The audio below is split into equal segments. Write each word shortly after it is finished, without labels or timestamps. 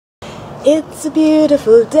It's a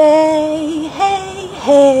beautiful day, hey,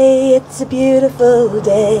 hey, it's a beautiful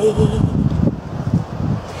day.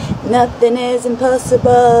 Nothing is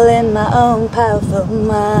impossible in my own powerful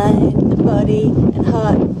mind, body and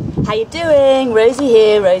heart. How you doing? Rosie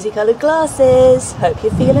here, rosy coloured glasses. Hope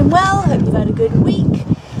you're feeling well, hope you've had a good week.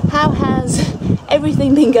 How has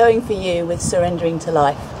everything been going for you with surrendering to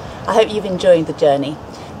life? I hope you've enjoyed the journey.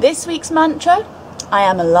 This week's mantra, I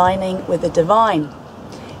am aligning with the divine.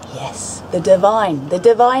 Yes, the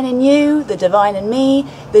divine in you, the divine in me,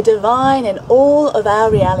 the divine in all of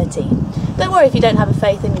our reality. Don't worry if you don't have a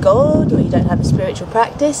faith in God or you don't have a spiritual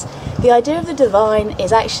practice. The idea of the divine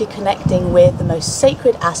is actually connecting with the most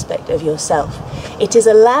sacred aspect of yourself. It is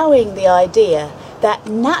allowing the idea that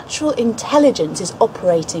natural intelligence is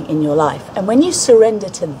operating in your life. And when you surrender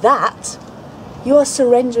to that, you are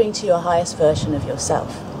surrendering to your highest version of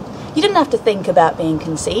yourself. You didn't have to think about being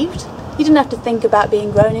conceived. You didn't have to think about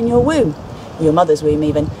being grown in your womb, your mother's womb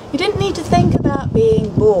even. You didn't need to think about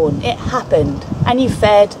being born. It happened, and you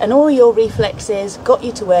fed, and all your reflexes got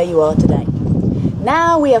you to where you are today.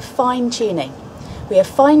 Now we are fine-tuning. We are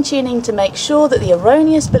fine-tuning to make sure that the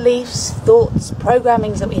erroneous beliefs, thoughts,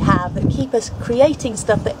 programmings that we have that keep us creating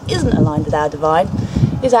stuff that isn't aligned with our divine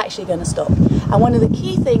is actually going to stop. And one of the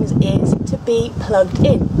key things is to be plugged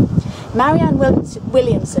in. Marianne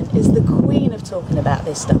Williamson is the queen of talking about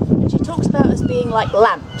this stuff, and she talks about us being like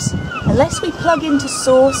lamps. Unless we plug into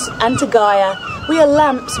Source and to Gaia, we are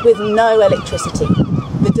lamps with no electricity.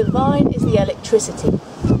 The divine is the electricity.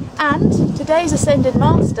 And today's Ascended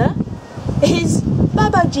Master is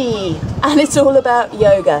Babaji, and it's all about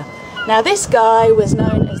yoga. Now this guy was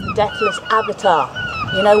known as the Deathless Avatar.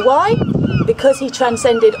 You know why? Because he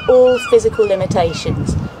transcended all physical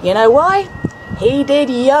limitations. You know why? He did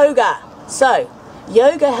yoga. So,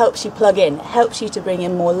 yoga helps you plug in, helps you to bring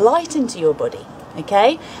in more light into your body,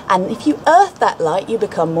 okay? And if you earth that light, you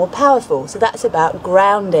become more powerful. So that's about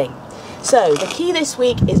grounding. So, the key this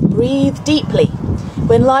week is breathe deeply.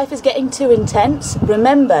 When life is getting too intense,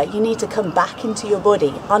 remember you need to come back into your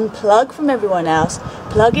body, unplug from everyone else,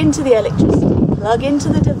 plug into the electricity, plug into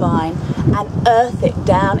the divine, and earth it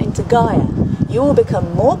down into Gaia. You will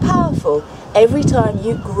become more powerful every time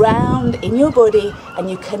you ground in your body and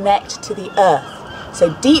you connect to the earth.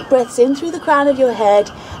 So deep breaths in through the crown of your head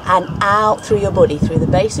and out through your body, through the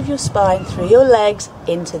base of your spine, through your legs,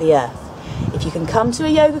 into the earth. If you can come to a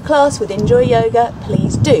yoga class with Enjoy Yoga,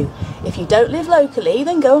 please do. If you don't live locally,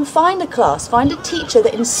 then go and find a class, find a teacher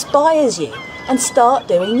that inspires you and start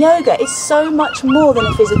doing yoga. It's so much more than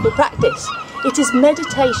a physical practice. It is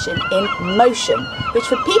meditation in motion, which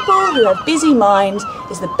for people who have busy minds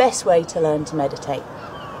is the best way to learn to meditate.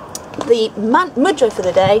 The mudra for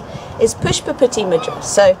the day is Pushpapati mudra.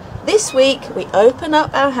 So this week we open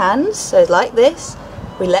up our hands, so like this,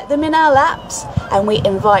 we let them in our laps, and we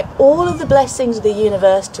invite all of the blessings of the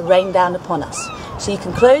universe to rain down upon us. So you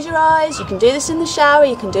can close your eyes, you can do this in the shower,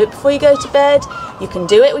 you can do it before you go to bed, you can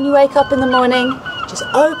do it when you wake up in the morning, just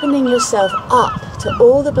opening yourself up to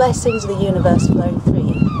all the blessings of the universe flowing through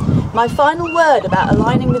you. My final word about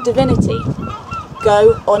aligning with divinity,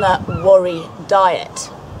 go on a worry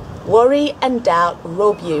diet. Worry and doubt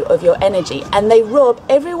rob you of your energy, and they rob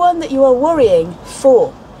everyone that you are worrying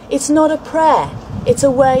for. It's not a prayer. It's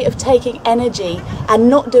a way of taking energy and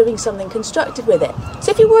not doing something constructive with it.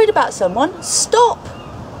 So if you're worried about someone, stop.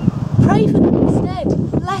 Pray for them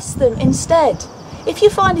instead. Bless them instead. If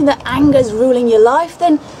you're finding that anger's ruling your life,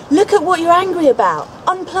 then look at what you're angry about.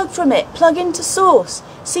 Unplug from it. Plug into Source.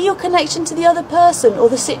 See your connection to the other person or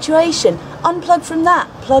the situation. Unplug from that.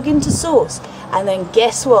 Plug into Source. And then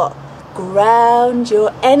guess what? Ground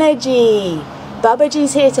your energy.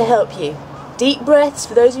 Babaji's here to help you. Deep breaths,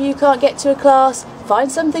 for those of you who can't get to a class,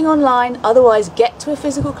 find something online, otherwise get to a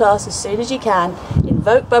physical class as soon as you can.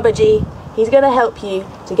 Invoke Babaji, he's going to help you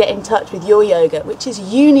to get in touch with your yoga, which is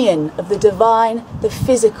union of the divine, the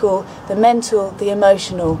physical, the mental, the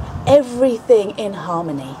emotional, everything in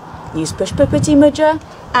harmony. Use Pushpapati mudra,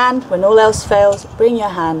 and when all else fails, bring your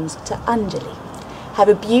hands to Anjali. Have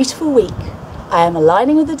a beautiful week. I am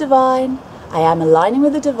aligning with the divine, I am aligning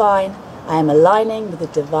with the divine, I am aligning with the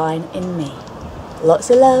divine in me.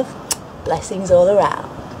 Lots of love, blessings all around.